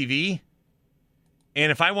DirecTV,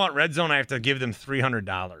 and if I want Red Zone, I have to give them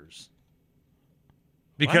 $300.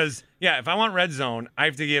 Because if I want Red Zone, I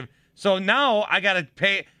have to give. So now I got to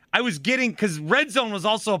pay. I was getting because Red Zone was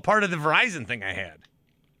also a part of the Verizon thing I had.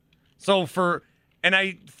 So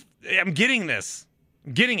I'm getting this,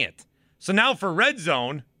 getting it. So now for Red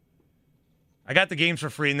Zone, I got the games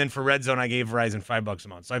for free, and then for Red Zone, I gave Verizon $5 a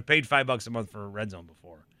month. So I've paid $5 a month for Red Zone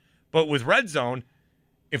before. But with Red Zone,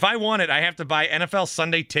 if I want it, I have to buy NFL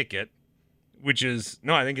Sunday Ticket, which is,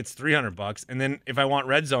 I think it's $300. And then if I want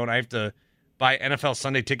Red Zone, I have to buy NFL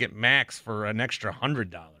Sunday Ticket Max for an extra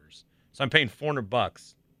 $100. So I'm paying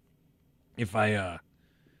 $400 if I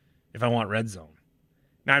want Red Zone.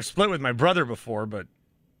 Now I've split with my brother before, but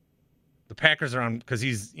the Packers are on because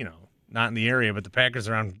he's, not in the area, but the Packers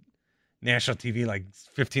are on national TV like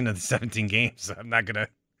 15 of the 17 games. So I'm not going to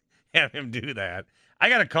have him do that. I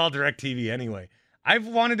got to call DirecTV anyway. I've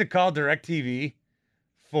wanted to call DirecTV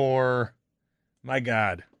for, my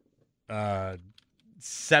God,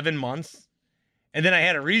 7 months. And then I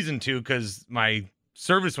had a reason to because my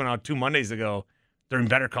service went out 2 Mondays ago during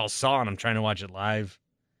Better Call Saul, and I'm trying to watch it live.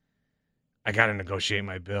 I got to negotiate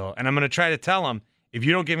my bill. And I'm going to try to tell them, if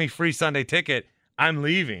you don't give me free Sunday Ticket, I'm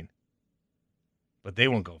leaving. But they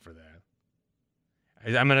won't go for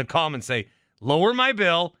that. I'm going to call them and say, lower my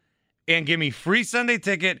bill and give me free Sunday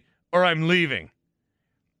Ticket or I'm leaving.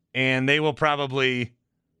 And they will probably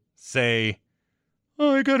say,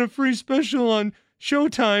 oh, I got a free special on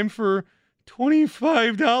Showtime for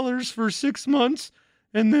 $25 for 6 months,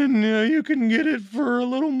 and then you can get it for a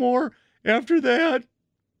little more after that.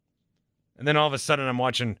 And then all of a sudden I'm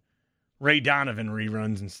watching Ray Donovan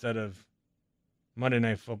reruns instead of Monday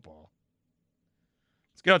Night Football.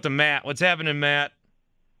 Let's go out to Matt. What's happening, Matt?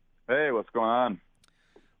 Hey, what's going on?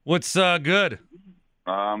 What's good?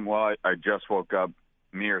 Well, I just woke up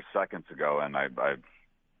mere seconds ago, and I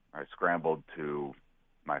scrambled to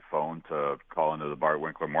my phone to call into the Bart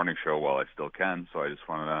Winkler Morning Show while I still can. So I just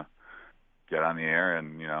wanted to get on the air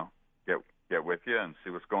and get with you and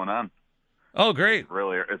see what's going on. Oh, great! It's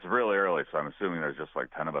really early, so I'm assuming there's just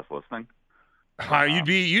like 10 of us listening.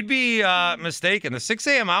 You'd be mistaken. The 6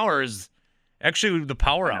 a.m. hour is Actually, the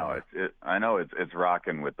Power Hour. I know it's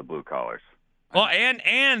rocking with the blue collars. Well,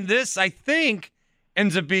 and this, I think,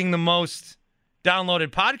 ends up being the most downloaded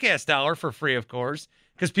podcast hour for free, of course,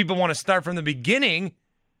 because people want to start from the beginning,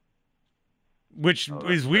 which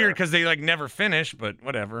is weird because they never finish, but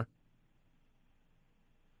whatever.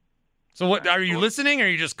 So what, are you listening or are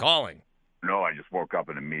you just calling? No, I just woke up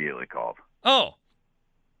and immediately called. Oh.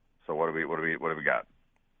 So what do we got?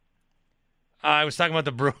 I was talking about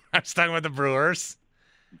the Brewers.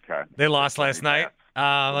 Okay. They lost last night.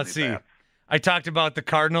 Let's see. I talked about the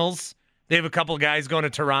Cardinals. They have a couple guys going to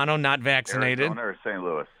Toronto, not vaccinated. Arizona or St.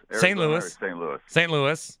 Louis? St. Louis. St. Louis. St.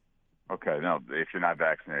 Louis. Okay, no, if you're not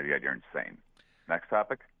vaccinated yet, you're insane. Next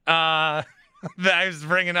topic? I was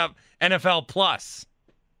bringing up NFL Plus.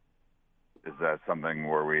 Is that something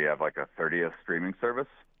where we have like a 30th streaming service?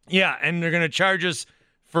 Yeah, and they're going to charge us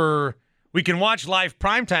we can watch live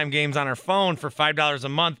primetime games on our phone for $5 a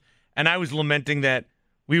month, and I was lamenting that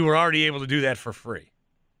we were already able to do that for free.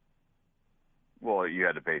 Well, you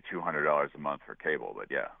had to pay $200 a month for cable, but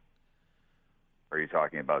yeah. Are you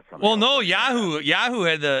talking about something? Well, no, Yahoo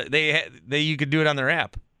had you could do it on their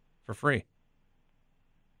app for free.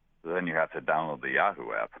 So then you have to download the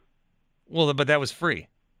Yahoo app. Well, but that was free.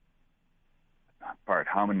 Bart,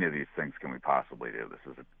 how many of these things can we possibly do?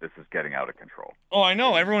 This is getting out of control. Oh, I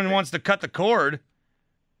know. Everyone wants to cut the cord,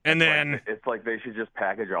 and then it's like they should just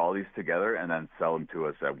package all these together and then sell them to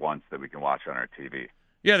us at once that we can watch on our TV.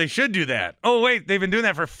 Yeah, they should do that. Oh, wait, they've been doing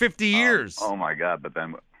that for 50 years. Oh my God! But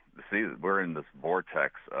then, see, we're in this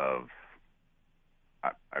vortex of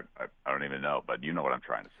I don't even know, but you know what I'm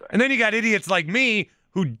trying to say. And then you got idiots like me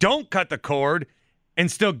who don't cut the cord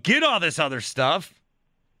and still get all this other stuff.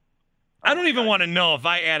 I don't even want to know if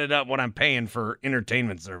I added up what I'm paying for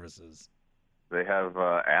entertainment services. They have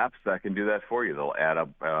apps that can do that for you. They'll add up.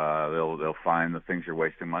 They'll find the things you're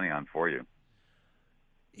wasting money on for you.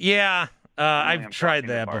 Yeah, I've tried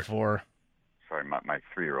that before. Sorry, my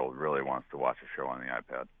 3-year-old really wants to watch a show on the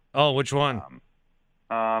iPad. Oh, which one?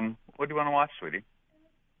 What do you want to watch, sweetie?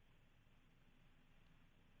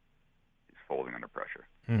 He's folding under pressure.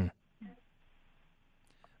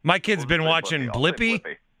 My kid's been watching Blippi.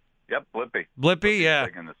 Yep, Blippi. Blippi, yeah.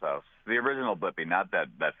 Big in this house. The original Blippi, not that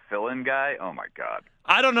fill-in guy. Oh my God.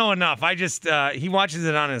 I don't know enough. I just he watches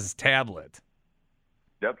it on his tablet.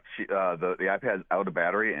 Yep, the iPad's out of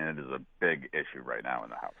battery, and it is a big issue right now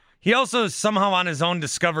in the house. He also somehow on his own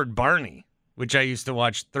discovered Barney, which I used to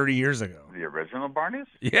watch 30 years ago. The original Barney's?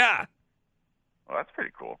 Yeah. Well, that's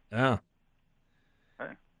pretty cool. Yeah.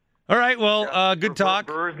 Hey. All right, well, good talk.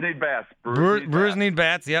 Brewers need bats. Brewers need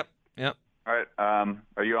bats, yep. All right,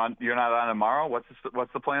 are you on? You're not on tomorrow? What's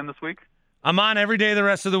the plan this week? I'm on every day the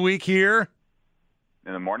rest of the week here.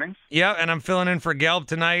 In the mornings? Yeah, and I'm filling in for Gelb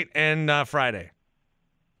tonight and Friday.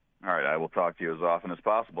 All right, I will talk to you as often as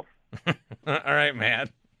possible. All right, Matt.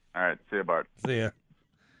 All right, see you, Bart. See ya.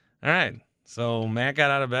 All right, so Matt got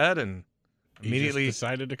out of bed and immediately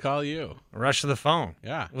decided to call you. Rushed to the phone.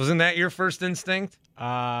 Yeah. Wasn't that your first instinct?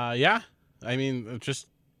 Yeah. I mean, just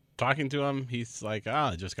talking to him, he's like,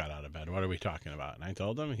 I just got out of bed. What are we talking about? And I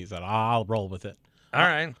told him. He said, I'll roll with it. All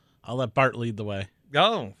right. I'll let Bart lead the way.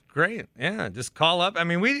 Oh, great. Yeah, just call up. I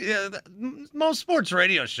mean, most sports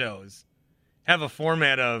radio shows have a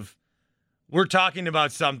format of we're talking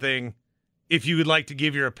about something. If you would like to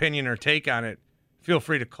give your opinion or take on it, feel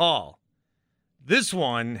free to call. This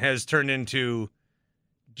one has turned into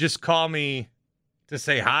just call me to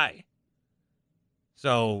say hi.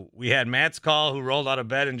 So we had Matt's call who rolled out of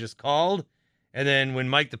bed and just called. And then when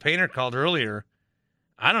Mike the Painter called earlier,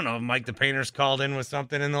 I don't know if Mike the Painter's called in with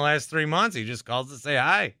something in the last 3 months. He just calls to say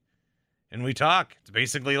hi. And we talk. It's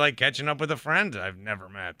basically like catching up with a friend I've never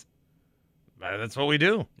met. But that's what we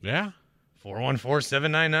do. Yeah.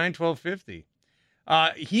 414-799-1250.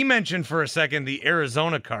 He mentioned for a second the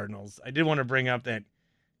Arizona Cardinals. I did want to bring up that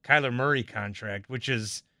Kyler Murray contract, which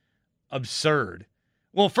is absurd.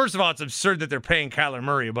 Well, first of all, it's absurd that they're paying Kyler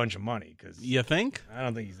Murray a bunch of money. You think? I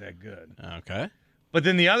don't think he's that good. Okay. But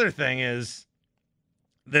then the other thing is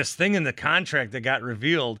this thing in the contract that got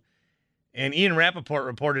revealed, and Ian Rappaport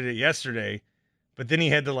reported it yesterday, but then he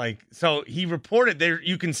had to so he reported there,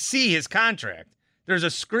 you can see his contract. There's a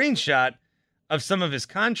screenshot of some of his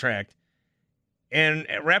contract, and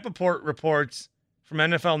Rappaport reports from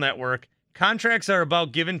NFL Network, contracts are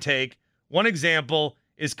about give and take. One example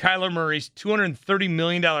is Kyler Murray's $230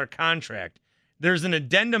 million contract. There's an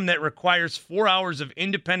addendum that requires 4 hours of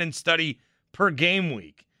independent study per game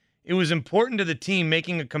week. It was important to the team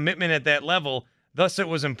making a commitment at that level, thus it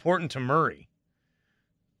was important to Murray.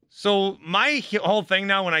 So my whole thing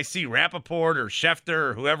now when I see Rappaport or Schefter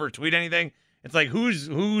or whoever tweet anything It's like, who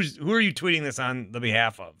are you tweeting this on the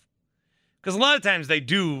behalf of? Because a lot of times they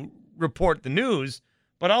do report the news,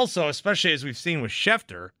 but also, especially as we've seen with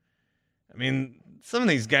Schefter, I mean, some of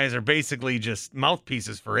these guys are basically just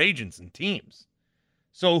mouthpieces for agents and teams.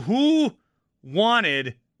 So who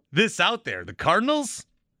wanted this out there? The Cardinals?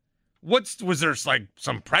 Was there like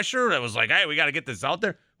some pressure that was like, hey, we got to get this out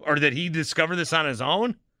there? Or did he discover this on his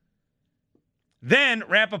own? Then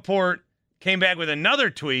Rappaport came back with another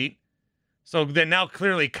tweet. So then now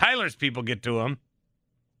clearly Kyler's people get to him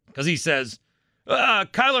because he says,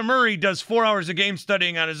 Kyler Murray does 4 hours a game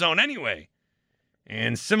studying on his own anyway.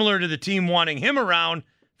 And similar to the team wanting him around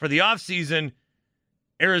for the offseason,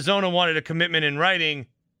 Arizona wanted a commitment in writing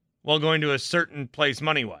while going to a certain place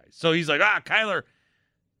money-wise. So he's like, Kyler.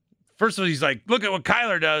 First of all, he's like, look at what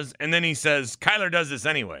Kyler does. And then he says, Kyler does this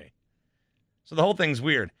anyway. So the whole thing's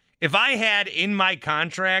weird. If I had in my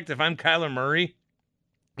contract, if I'm Kyler Murray,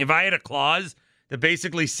 if I had a clause that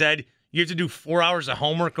basically said you have to do 4 hours of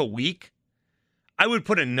homework a week, I would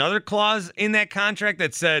put another clause in that contract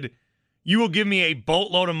that said, you will give me a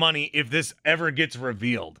boatload of money if this ever gets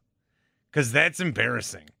revealed. Because that's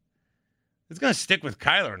embarrassing. It's going to stick with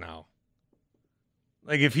Kyler now.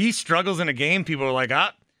 Like, if he struggles in a game, people are like,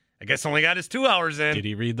 I guess only got his 2 hours in. Did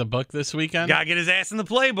he read the book this weekend? Got to get his ass in the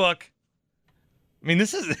playbook. I mean,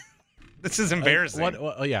 this is embarrassing.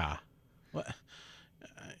 What? Yeah. What?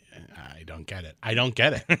 I don't get it. I don't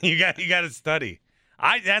get it. you got to study.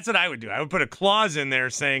 That's what I would do. I would put a clause in there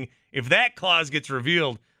saying if that clause gets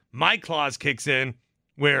revealed, my clause kicks in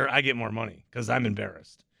where I get more money because I'm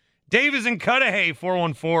embarrassed. Dave is in Cudahy,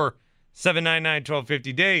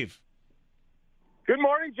 414-799-1250. Dave. Good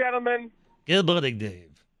morning, gentlemen. Good morning,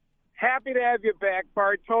 Dave. Happy to have you back,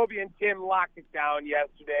 Bart. Toby and Tim locked it down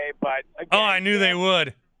yesterday, but again, I knew they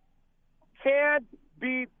would. Can't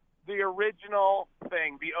beat the original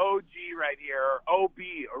thing, the OG right here, OB,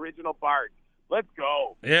 original Bart. Let's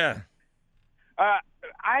go. Yeah. I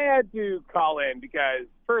had to call in because,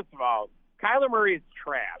 first of all, Kyler Murray is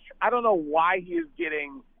trash. I don't know why he is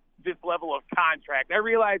getting this level of contract. I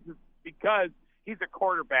realize it's because he's a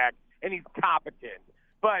quarterback and he's competent.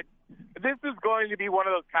 But this is going to be one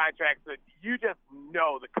of those contracts that you just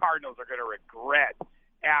know the Cardinals are going to regret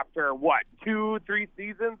after, 2-3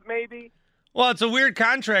 seasons maybe? Well, it's a weird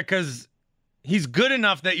contract because he's good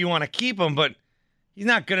enough that you want to keep him, but he's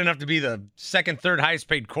not good enough to be the second, third highest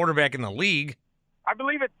paid quarterback in the league. I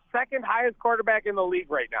believe it's second highest quarterback in the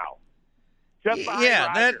league right now. Just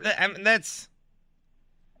behind that's.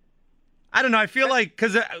 I don't know. I feel like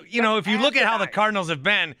because if you look at how the Cardinals have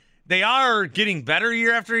been, they are getting better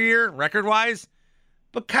year after year, record wise.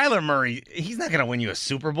 But Kyler Murray, he's not going to win you a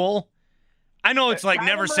Super Bowl. I know it's like Kyler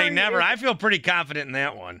never say never. I feel pretty confident in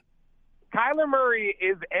that one. Kyler Murray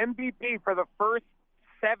is MVP for the first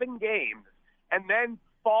 7 games and then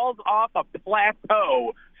falls off a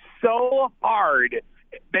plateau so hard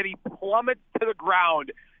that he plummets to the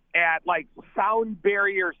ground at like sound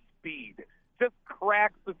barrier speed. Just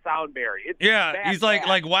cracks the sound barrier. He's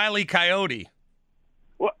like Wile E. Coyote.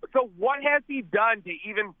 Well, so what has he done to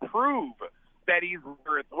even prove that he's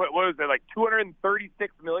worth, what was it, like $236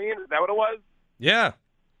 million? Is that what it was? Yeah.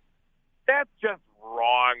 That's just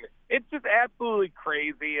wrong. It's just absolutely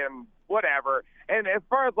crazy and whatever. And as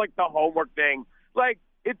far as like the homework thing, like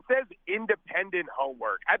it says independent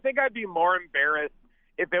homework. I think I'd be more embarrassed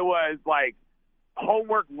if it was like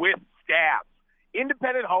homework with staff.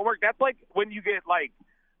 Independent homework, that's like when you get like,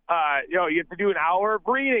 you have to do an hour of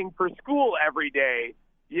reading for school every day.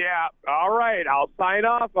 Yeah, all right, I'll sign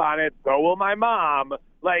off on it. So will my mom.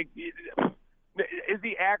 Like, is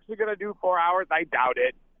he actually going to do 4 hours? I doubt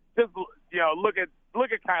it. Just, look at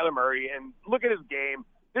Kyler Murray and look at his game.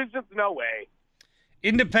 There's just no way.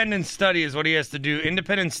 Independent study is what he has to do.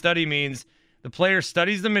 Independent study means the player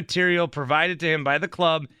studies the material provided to him by the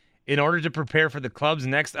club in order to prepare for the club's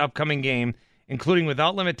next upcoming game, including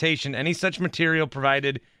without limitation any such material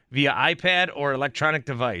provided via iPad or electronic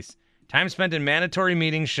device. Time spent in mandatory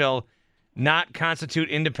meetings shall not constitute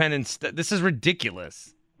independent study. This is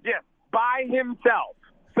ridiculous. Yes, by himself.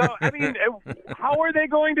 So, I mean, how are they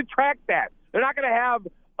going to track that? They're not going to have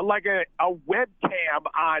like a webcam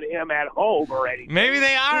on him at home or anything. Maybe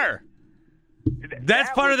they are. That's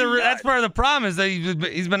part of the problem is that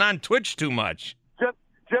he's been on Twitch too much.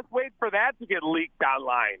 Just wait for that to get leaked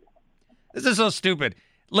online. This is so stupid.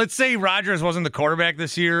 Let's say Rodgers wasn't the quarterback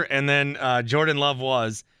this year, and then Jordan Love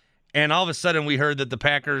was, and all of a sudden we heard that the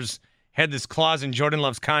Packers had this clause in Jordan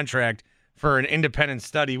Love's contract for an independent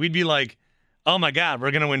study. We'd be like, oh, my God,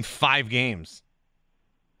 we're going to win 5 games.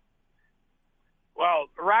 Well,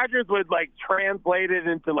 Rodgers would, translate it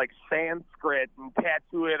into, Sanskrit and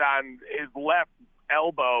tattoo it on his left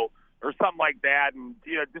elbow or something like that and,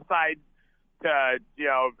 decide to,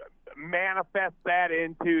 manifest that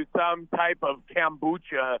into some type of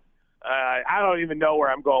kombucha. I don't even know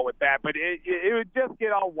where I'm going with that, but it would just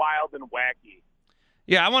get all wild and wacky.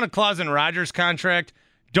 Yeah, I want a clause in Rodgers' contract.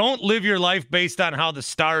 Don't live your life based on how the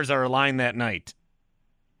stars are aligned that night.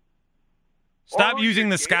 Stop using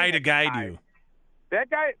the sky to guide you. That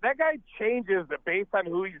guy changes based on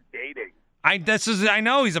who he's dating. I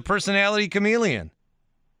know he's a personality chameleon.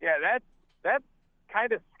 Yeah, that's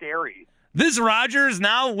kind of scary. This Rodgers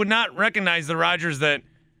now would not recognize the Rodgers that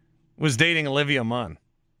was dating Olivia Munn.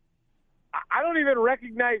 I don't even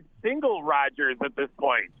recognize single Rodgers at this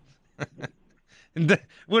point. Would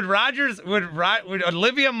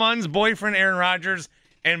Olivia Munn's boyfriend Aaron Rodgers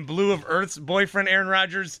and Blue of Earth's boyfriend Aaron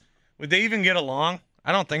Rodgers, would they even get along?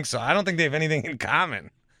 I don't think so. I don't think they have anything in common.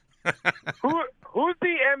 Who's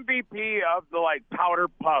the MVP of the Powder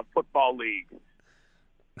Puff Football League?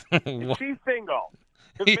 Is she single?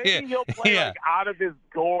 Because maybe he'll play out of his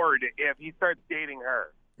gourd if he starts dating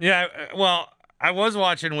her. Yeah, well, I was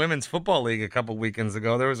watching Women's Football League a couple weekends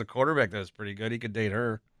ago. There was a quarterback that was pretty good. He could date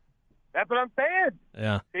her. That's what I'm saying.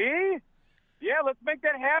 Yeah. See? Yeah, let's make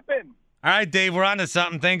that happen. All right, Dave, we're on to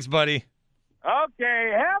something. Thanks, buddy.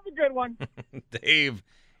 Okay, have a good one. Dave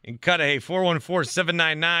in Cudahy,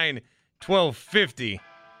 414-799-1250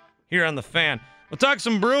 here on The Fan. We'll talk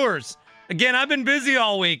some Brewers. Again, I've been busy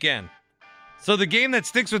all weekend. So the game that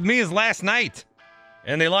sticks with me is last night.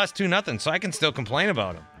 And they lost 2-0, so I can still complain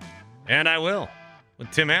about them. And I will.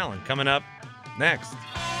 With Tim Allen coming up next.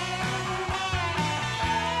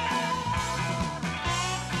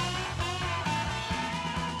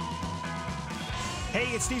 Hey,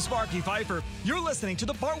 it's Steve Sparky Pfeiffer. You're listening to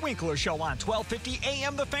The Bart Winkler Show on 1250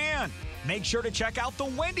 AM The Fan. Make sure to check out the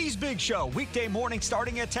Wendy's Big Show, weekday morning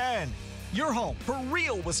starting at 10. Your home for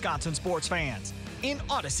real Wisconsin sports fans in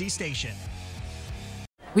Odyssey Station.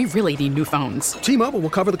 We really need new phones. T-Mobile will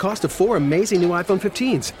cover the cost of 4 amazing new iPhone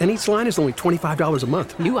 15s, and each line is only $25 a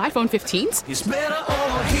month. New iPhone 15s? It's better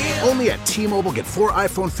over here. Only at T-Mobile, get 4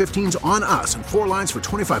 iPhone 15s on us and 4 lines for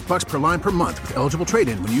 $25 per line per month with eligible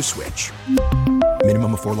trade-in when you switch.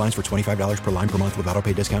 Minimum of 4 lines for $25 per line per month with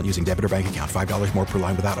autopay discount using debit or bank account. $5 more per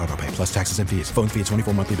line without autopay, plus taxes and fees. Phone fee at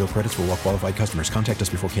 24 monthly bill credits for well-qualified customers. Contact us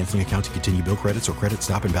before canceling account to continue bill credits or credit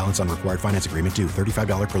stop and balance on required finance agreement due.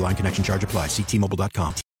 $35 per line connection charge applies. See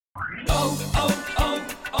T-Mobile.com.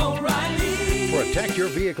 O'Reilly. Protect your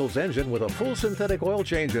vehicle's engine with a full synthetic oil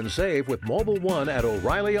change and save with Mobil 1 at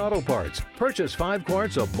O'Reilly Auto Parts. Purchase 5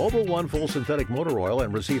 quarts of Mobil 1 full synthetic motor oil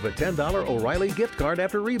and receive a $10 O'Reilly gift card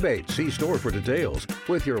after rebate. See store for details.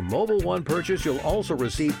 With your Mobil 1 purchase, you'll also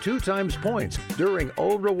receive 2 times points during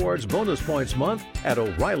Old Rewards Bonus Points Month at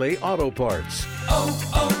O'Reilly Auto Parts.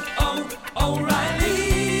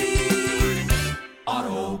 O'Reilly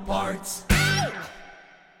Auto Parts.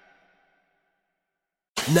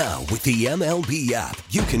 Now, with the MLB app,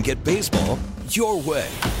 you can get baseball your way.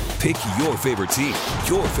 Pick your favorite team,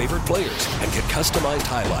 your favorite players, and get customized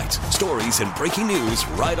highlights, stories, and breaking news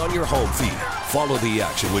right on your home feed. Follow the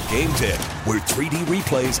action with Game 10, where 3D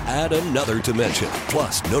replays add another dimension.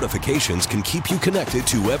 Plus, notifications can keep you connected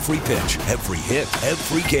to every pitch, every hit,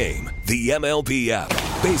 every game. The MLB app.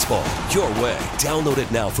 Baseball your way. Download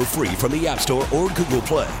it now for free from the App Store or Google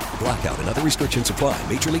Play. Blackout and other restrictions apply.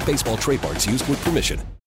 Major League Baseball trademarks used with permission.